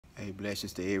Hey,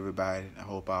 blessings to everybody. I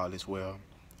hope all is well.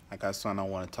 I got something I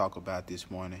want to talk about this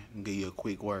morning. I'll give you a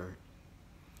quick word.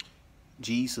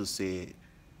 Jesus said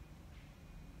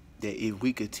that if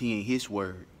we continue his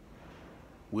word,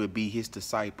 we'll be his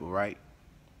disciple, right?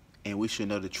 And we should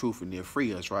know the truth and it'll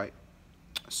free us, right?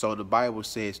 So the Bible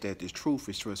says that the truth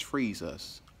is what frees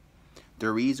us.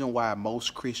 The reason why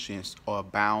most Christians are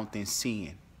bound in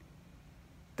sin,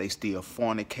 they still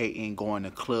fornicating, going to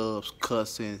clubs,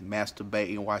 cussing,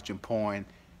 masturbating, watching porn,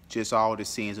 just all the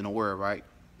sins in the world, right?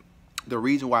 The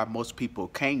reason why most people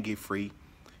can't get free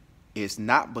is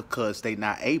not because they're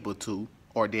not able to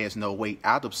or there's no way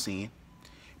out of sin.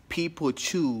 People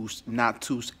choose not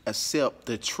to accept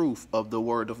the truth of the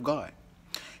word of God.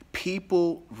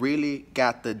 People really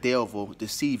got the devil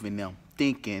deceiving them,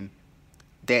 thinking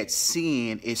that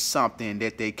sin is something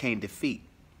that they can't defeat.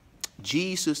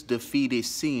 Jesus defeated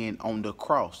sin on the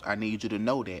cross. I need you to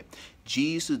know that.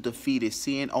 Jesus defeated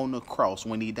sin on the cross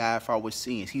when he died for our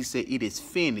sins. He said, "It is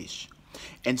finished."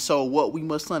 And so what we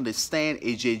must understand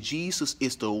is that Jesus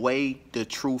is the way, the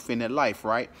truth, and the life,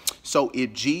 right? So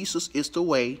if Jesus is the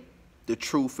way, the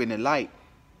truth, and the light,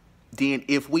 then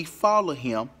if we follow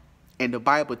him, and the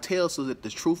Bible tells us that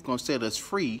the truth gonna set us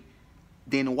free,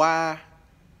 then why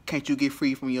can't you get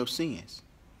free from your sins?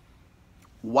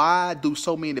 Why do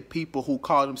so many people who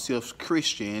call themselves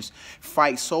Christians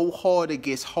fight so hard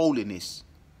against holiness?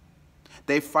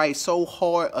 They fight so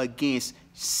hard against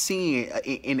sin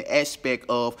in the aspect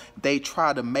of they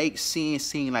try to make sin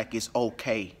seem like it's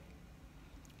okay.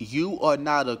 You are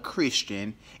not a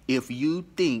Christian if you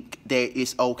think that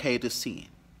it's okay to sin.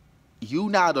 You're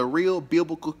not a real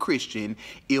biblical Christian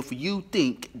if you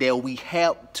think that we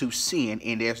have to sin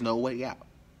and there's no way out.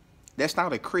 That's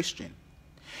not a Christian.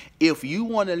 If you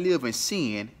want to live in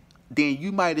sin, then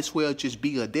you might as well just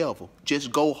be a devil.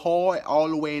 Just go hard all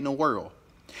the way in the world.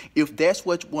 If that's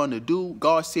what you want to do,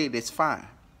 God said that's fine.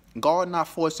 God not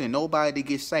forcing nobody to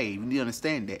get saved. You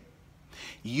understand that?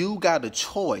 You got a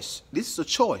choice. This is a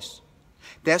choice.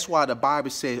 That's why the Bible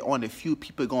says only few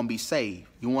people are going to be saved.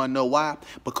 You want to know why?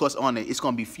 Because it's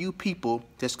going to be few people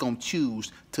that's going to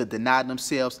choose to deny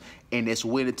themselves and that's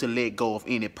willing to let go of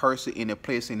any person, any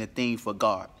place, anything for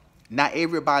God. Not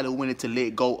everybody willing to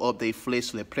let go of their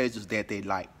fleshly pleasures that they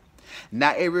like.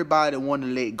 Not everybody want to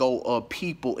let go of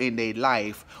people in their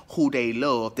life who they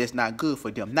love that's not good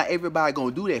for them. Not everybody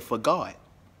going to do that for God.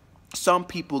 Some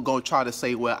people going to try to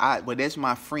say, well, that's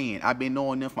my friend. I've been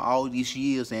knowing them for all these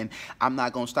years and I'm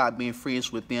not going to stop being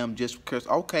friends with them just because,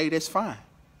 okay, that's fine.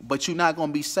 But you're not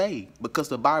going to be saved because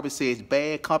the Bible says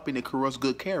bad company corrupts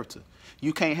good character.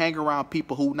 You can't hang around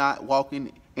people who not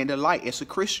walking in the light as a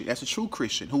Christian, as a true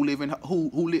Christian,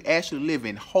 who actually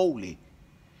living holy.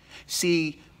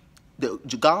 See,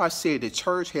 God said the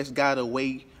church has got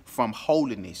away from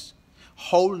holiness.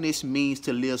 Holiness means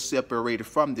to live separated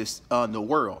from the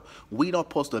world. We don't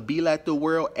supposed to be like the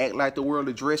world, act like the world,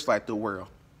 or dress like the world.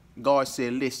 God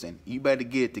said, listen, you better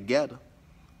get it together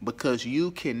because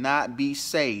you cannot be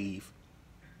saved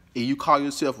and you call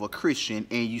yourself a Christian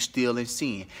and you still in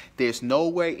sin. There's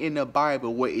nowhere in the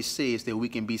Bible where it says that we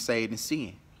can be saved in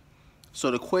sin.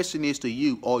 So the question is to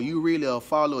you, are you really a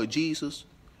follower of Jesus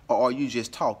or are you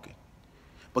just talking?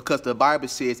 Because the Bible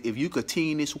says if you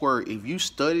continue this word, if you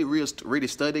really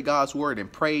study God's word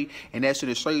and pray and ask you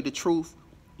to show you the truth,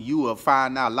 you will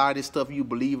find out a lot of this stuff you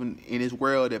believe in this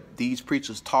world that these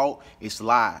preachers taught is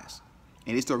lies.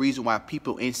 And it's the reason why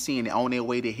people in sin are on their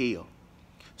way to hell.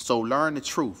 So learn the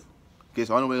truth. Because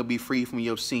the only way to be free from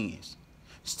your sins.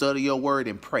 Study your word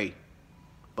and pray.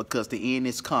 Because the end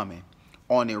is coming.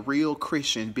 On the real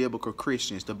Christians, biblical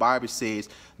Christians, the Bible says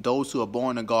those who are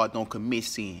born of God don't commit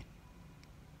sin.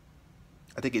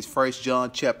 I think it's 1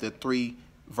 John chapter 3,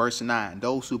 verse 9.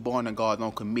 Those who are born of God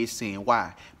don't commit sin.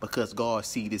 Why? Because God's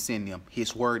seed is in them.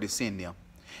 His word is in them.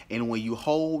 And when you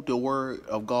hold the word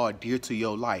of God dear to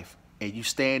your life and you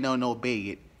stand on and obey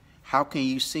it, how can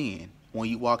you sin? When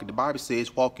you walk, the Bible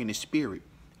says walk in the spirit.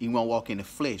 You won't walk in the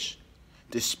flesh.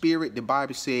 The spirit, the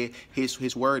Bible said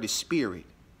his word is spirit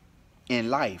and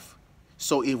life.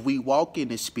 So if we walk in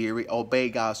the spirit, obey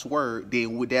God's word,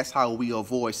 then that's how we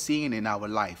avoid sin in our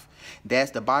life.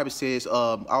 That's the Bible says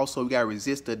also we got to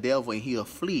resist the devil and he'll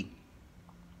flee.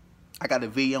 I got a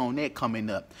video on that coming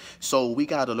up. So we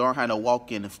got to learn how to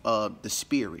walk in the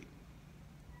spirit.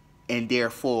 And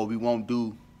therefore we won't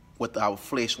do what our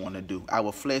flesh want to do.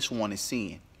 Our flesh want to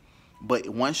sin. But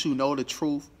once you know the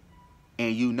truth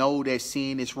and you know that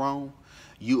sin is wrong,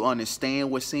 you understand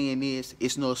what sin is,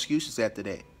 it's no excuses after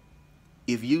that.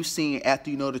 If you sin after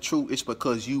you know the truth, it's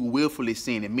because you willfully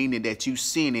sin, meaning that you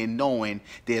sin in knowing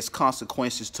there's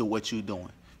consequences to what you're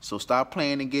doing. So stop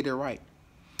playing and get it right.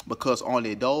 Because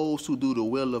only those who do the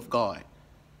will of God,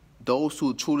 those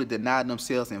who truly deny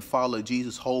themselves and follow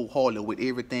Jesus wholeheartedly with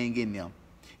everything in them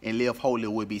and live holy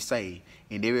will be saved.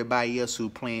 And everybody else who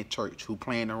playing church, who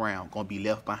playing around, going to be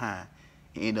left behind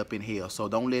and end up in hell. So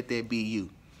don't let that be you.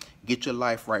 Get your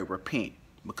life right. Repent,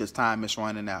 because time is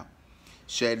running out.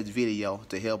 Share this video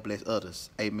to help bless others.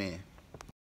 Amen.